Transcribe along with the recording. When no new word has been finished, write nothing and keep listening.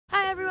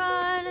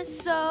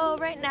So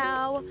right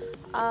now,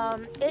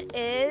 it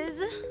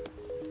is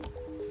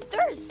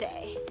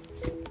Thursday,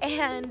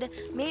 and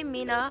me and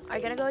Mina are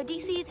gonna go to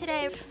DC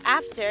today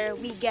after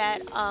we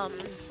get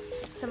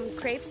some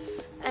crepes,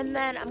 and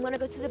then I'm gonna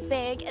go to the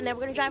bank, and then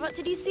we're gonna drive out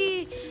to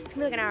DC. It's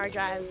gonna be like an hour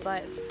drive,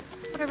 but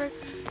whatever.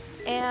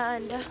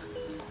 And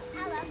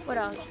what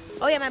else?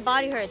 Oh yeah, my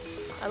body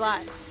hurts a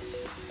lot.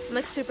 I'm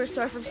like super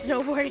sore from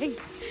snowboarding.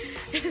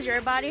 Does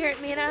your body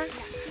hurt, Mina?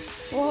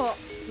 Well,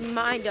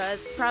 mine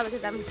does, probably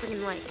because I haven't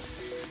freaking like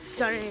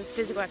done any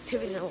physical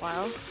activity in a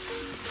while.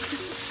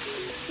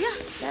 Yeah,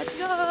 let's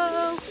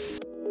go.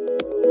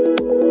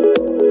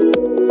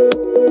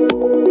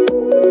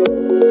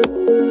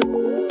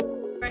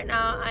 Right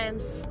now I am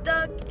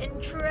stuck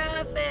in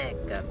traffic.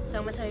 So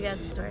I'm gonna tell you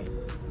guys a story.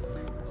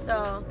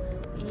 So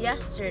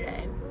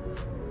yesterday,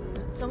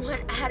 someone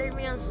added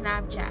me on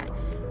Snapchat,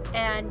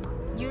 and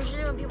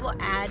usually when people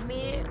add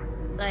me,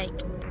 like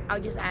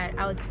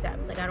I'll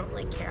accept. Like I don't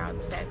like care,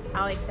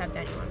 I'll accept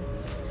anyone.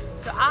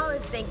 So I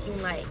was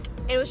thinking like,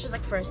 it was just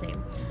like first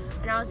name.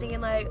 And I was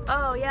thinking like,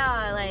 oh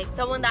yeah, like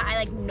someone that I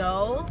like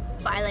know,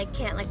 but I like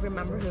can't like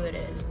remember who it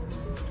is.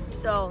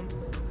 So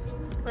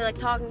they're like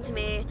talking to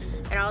me,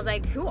 and I was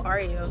like, who are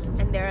you?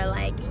 And they're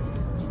like,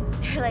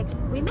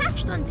 we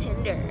matched on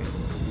Tinder.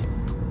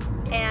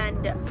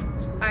 And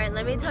all right,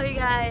 let me tell you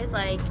guys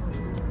like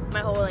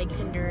my whole like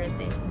Tinder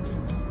thing.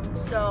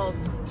 So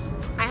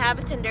I have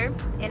a Tinder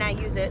and I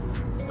use it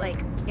like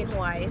in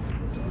Hawaii,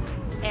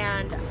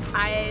 and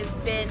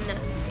I've been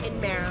in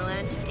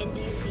Maryland, in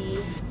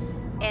DC,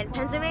 and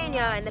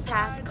Pennsylvania in the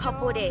past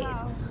couple of days.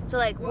 So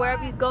like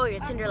wherever you go,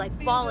 your Tinder like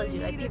follows you.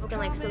 Like people can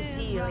like still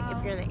see you like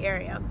if you're in the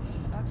area.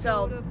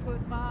 So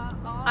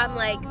I'm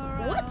like,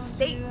 what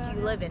state do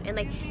you live in? And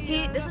like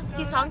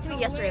he's talking to me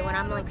yesterday when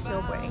I'm like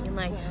snowboarding, and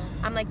like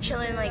I'm like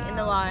chilling like in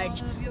the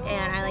lodge,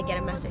 and I like get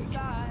a message.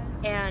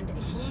 And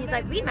he's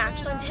like, we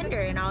matched on Tinder.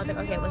 And I was like,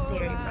 okay, what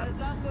state are you from?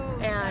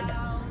 And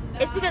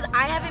it's because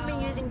I haven't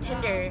been using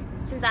Tinder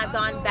since I've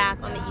gone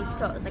back on the East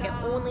Coast. Like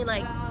I've only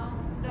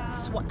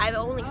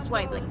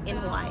swiped like in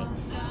Hawaii.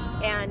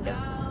 And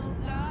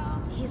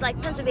he's like,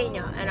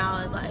 Pennsylvania. And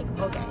I was like,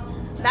 okay,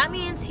 that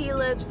means he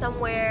lives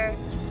somewhere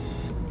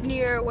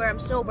near where I'm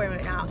snowboarding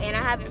right now, and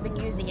I haven't been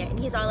using it. And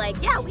he's all like,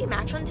 yeah, we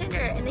matched on Tinder.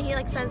 And then he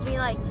like sends me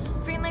like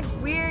freaking like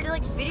weird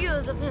like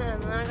videos of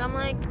him. And like I'm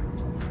like,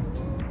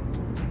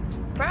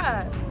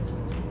 bruh,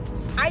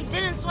 I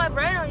didn't swipe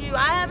right on you.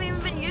 I haven't even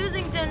been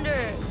using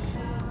Tinder.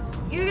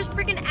 You just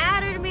freaking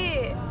added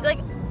me. Like,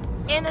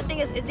 and the thing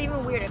is, it's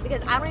even weirder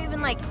because I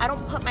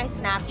don't put my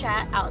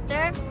Snapchat out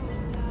there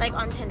like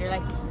on Tinder.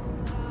 Like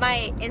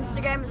my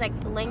Instagram is like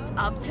linked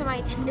up to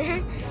my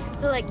Tinder.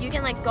 So like you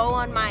can like go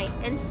on my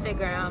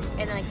Instagram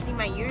and like see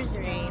my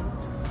username.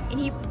 And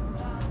he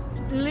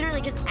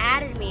literally just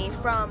added me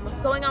from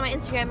going on my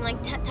Instagram and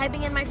like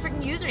typing in my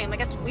freaking username. Like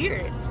that's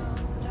weird.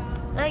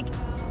 Like,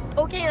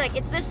 okay, like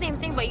it's the same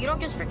thing, but you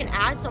don't just freaking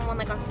add someone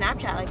like on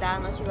Snapchat like that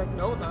unless you like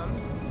know them.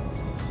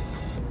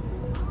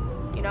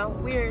 You know,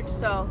 weird.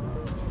 So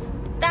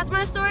that's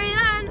my story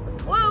then.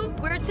 Whoa,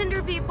 we're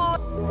Tinder people.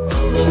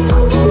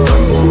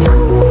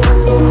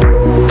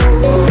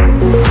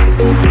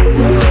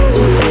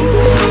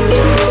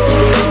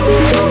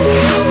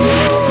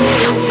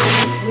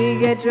 We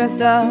get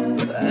dressed up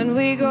and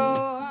we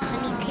go.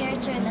 Honey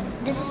character,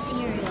 this is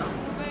cereal.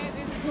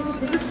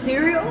 Is this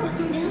cereal?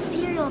 This is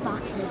cereal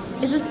boxes.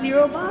 Is this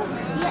cereal box?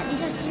 Yeah,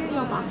 these are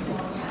cereal boxes.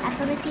 That's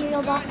on a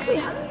cereal box. Wait,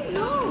 how do you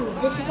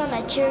know? This is on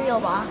a Cheerio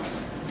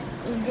box.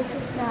 And this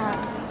is the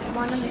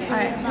one on the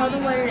cereal Alright, tell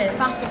them what it is.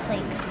 Frosted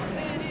Flakes.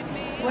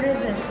 What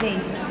is this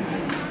face?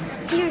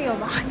 Cereal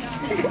box.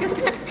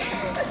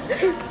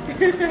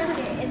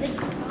 It's a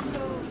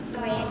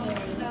granny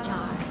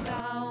jar.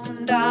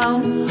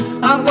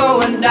 Down, I'm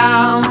going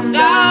down,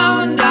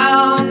 down,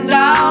 down,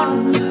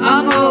 down.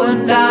 I'm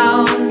going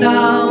down,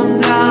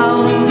 down,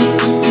 down.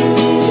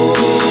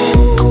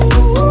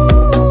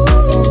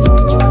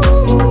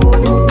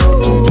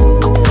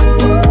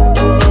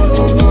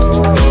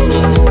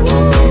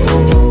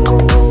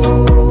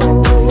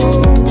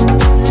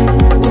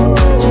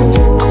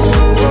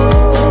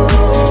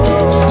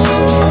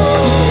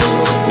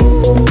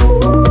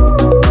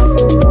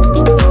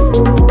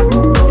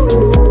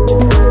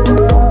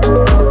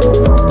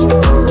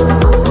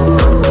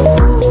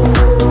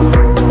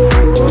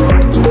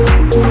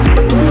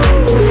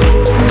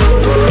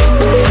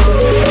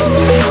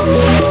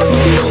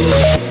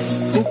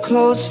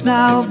 Close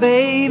now,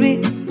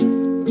 baby,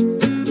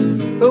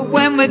 but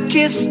when we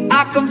kiss,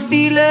 I can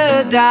feel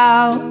her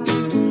down.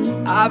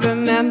 I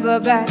remember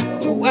back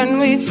when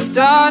we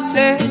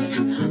started,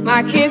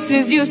 my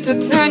kisses used to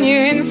turn you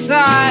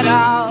inside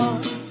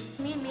out.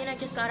 Me and Mina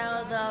just got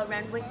out of the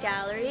Renwick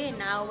Gallery, and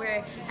now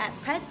we're at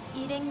Pret's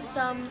eating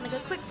some, like a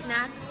quick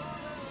snack.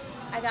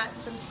 I got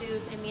some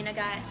soup, and Mina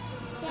got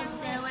some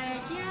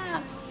sandwich,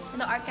 yeah.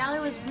 And the art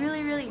gallery was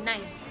really, really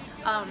nice.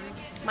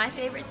 My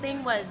favorite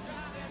thing was,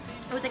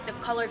 it was like the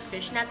colored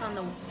fishnets on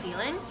the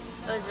ceiling.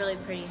 It was really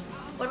pretty.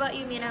 What about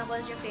you, Mina? What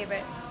was your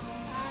favorite?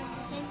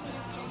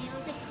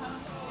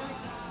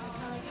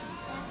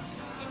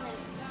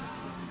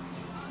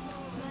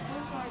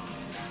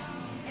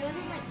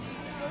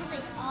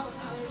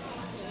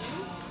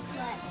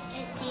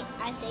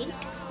 think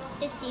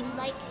it seemed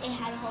like it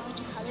had a whole bunch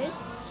of colors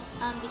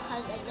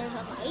because like there's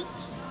a light,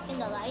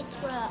 and the lights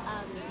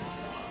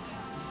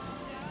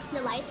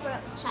were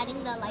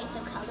shining the lights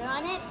of color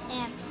on it,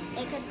 and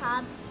it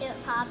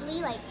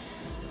probably like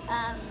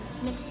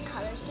mix the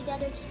colors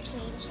together to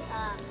change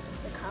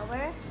the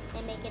color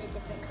and make it a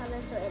different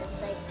color, so it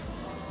like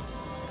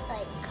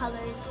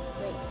colors,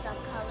 like some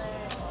color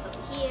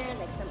over here,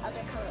 like some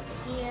other color over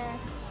here,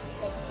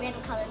 like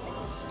random colors that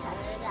mixed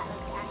together that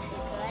look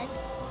actually good.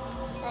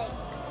 Like,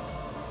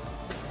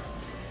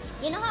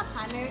 you know how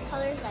primary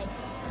colors, like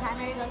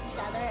primary goes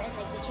together and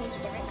like they change a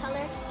different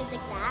color? It's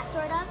like that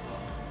sort of.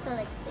 So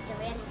like it's a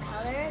random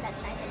color that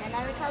shines in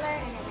another color,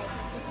 and then like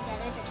mix it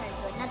together to turn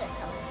into another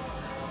color.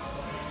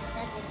 So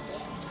that's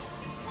basically it,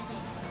 I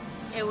think.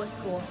 It was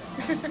cool.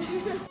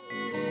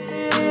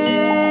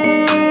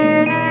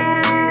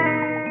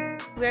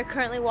 We're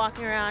currently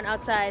walking around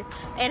outside,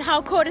 and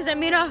how cold is it,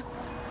 Mina?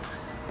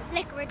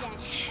 Like we're dead.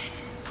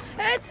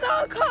 It's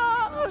so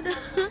cold!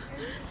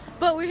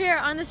 But we're here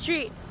on the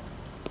street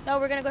that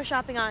we're gonna go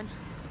shopping on.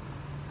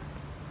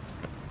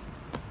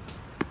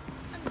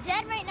 I'm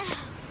dead right now.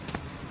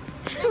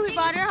 We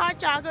bought her hot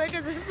chocolate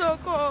because it's so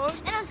cold.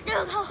 And I'm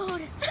still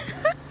cold.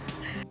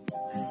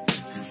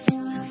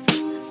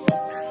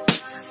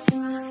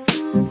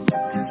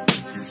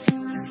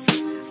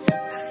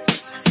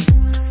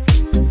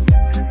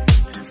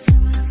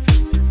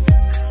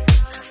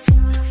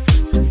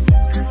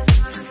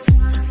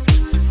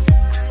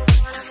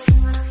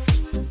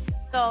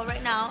 So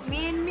right now,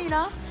 me and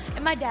Mina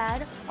and my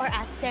dad are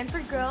at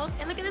Stanford Grill,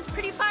 and look at this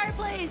pretty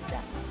fireplace.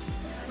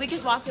 We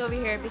just walked over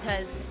here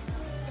because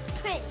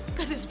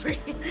it's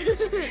pretty.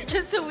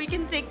 Just so we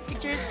can take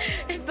pictures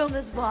and film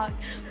this vlog.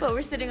 But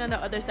we're sitting on the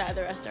other side of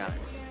the restaurant.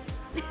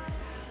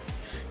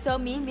 So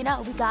me and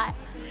Mina, we got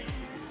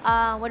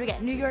what do we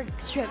get? New York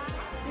strip.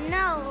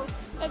 No,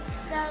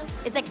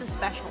 It's like the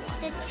special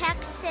one. the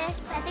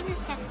Texas. I think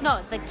it's Texas.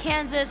 No, the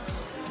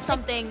Kansas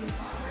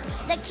something's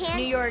The can.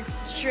 New York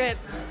strip.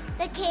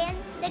 The can.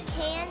 The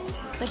can.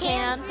 The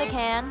can. The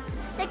can.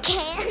 The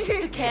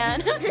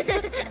can.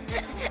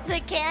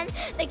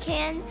 The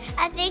can.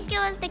 I think it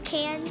was the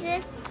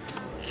Kansas.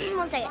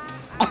 1 second.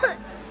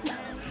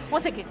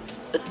 1 second.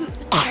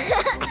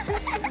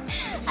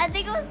 I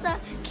think it was the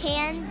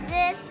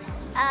Kansas,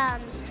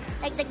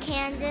 like the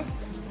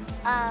Kansas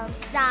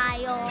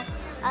style,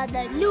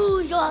 the New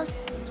York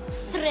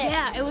strip.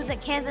 Yeah, it was a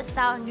Kansas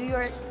style New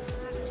York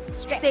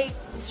Strips. steak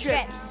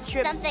Strips.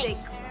 strip Something. steak.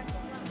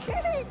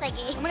 Like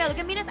Oh my god, look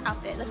at Mina's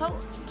outfit. Look how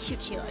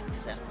cute she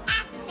looks.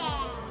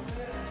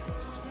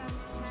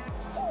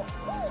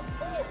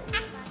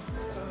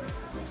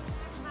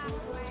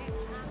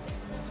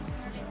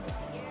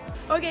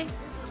 Okay,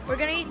 we're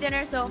gonna eat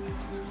dinner, so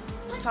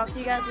talk to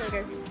you guys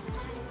later.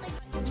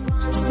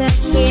 Sit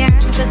here,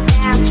 but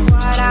that's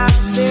what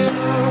I'll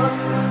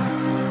do.